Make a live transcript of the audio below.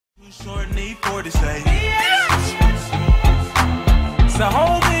Short need for to say. So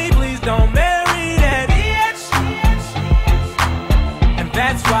homie, please don't marry that. And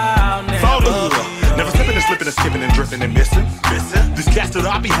that's why I'll never slipping and slipping and skipping and drifting and missing. These cats that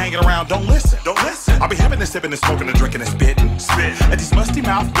I be hanging around don't listen. I be having and sipping and smoking and drinking and spitting. And these musty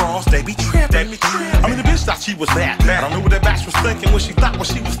mouth bras, they be tripping. I mean, the bitch thought she was that. I don't know what that bitch was thinking, what she thought what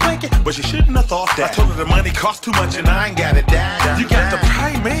she was thinking, but she shouldn't have thought that. I told her the money cost too much and I ain't got it down. You got to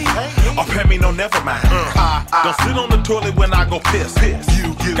pay me, or pay me, no, never mind. Don't sit on the toilet when I go piss.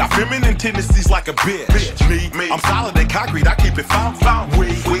 You got feminine tendencies like a bitch. Me, I'm solid and concrete, I keep it found.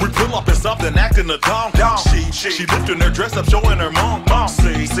 We pull up in something acting a dom. She lifting her dress up, showing her mom.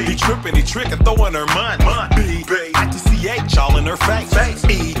 See, he tripping, he tricking, throwing her money. B, ITCH all in her face.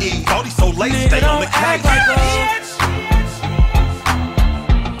 E, thought he so late, stay on the case.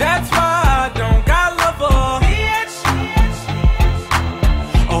 That's why I don't got love for.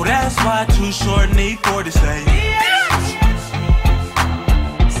 Oh, that's why too short need for to say.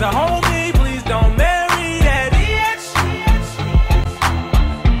 So homie, please don't marry that.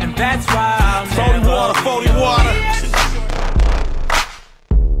 And that's why I'm 40 water, 40 water.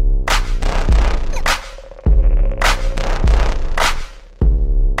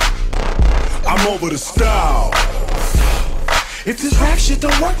 I'm over the style. If this rap shit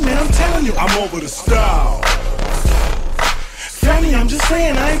don't work, man, I'm telling you, I'm over the style. Fanny, I'm just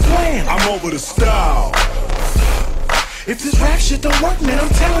saying, I ain't playing. I'm over the style. If this rap shit don't work, man, I'm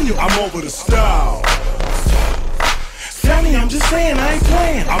telling you, I'm over the style. Fanny, I'm just saying, I ain't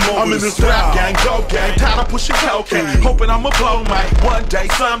playing. I'm in this rap gang, go gang, tired of pushing cocaine, hoping I'ma blow, man. One day,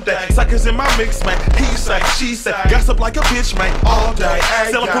 someday, suckers in my mix, man. He say, she say, gossip like a bitch, man. All day,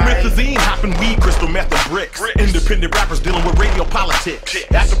 selling promethazine, hopping weed, crystal meth and bricks. Independent rappers dealing with radio politics.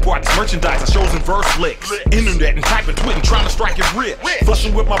 After parties, merchandise, shows and verse flicks. Internet and typing, tweeting, trying to strike it rich.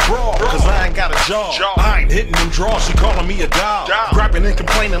 Flushing with my bra, cause I ain't got a job. I ain't hitting them draws, she calling me a dog. Griping and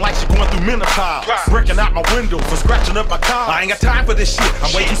complaining like she going through menopause. Breaking out my windows and scratching up my car. I ain't got time for this shit,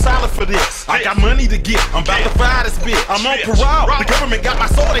 I'm way too solid for this. I got money to get, I'm about to fire this bitch. I'm on parole, the government got my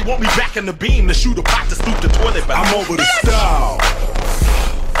soul, they want me back in the beam to shoot a pot to scoop the toilet, but I'm over the style.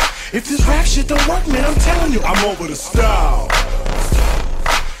 If this rap shit don't work, man, I'm telling you, I'm over the style.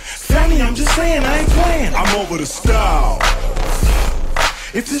 Fanny, I'm just saying, I ain't playing. I'm over the style.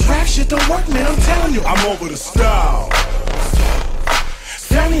 If this rap shit don't work, man, I'm telling you, I'm over the style.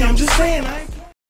 Fanny, I'm just saying, I ain't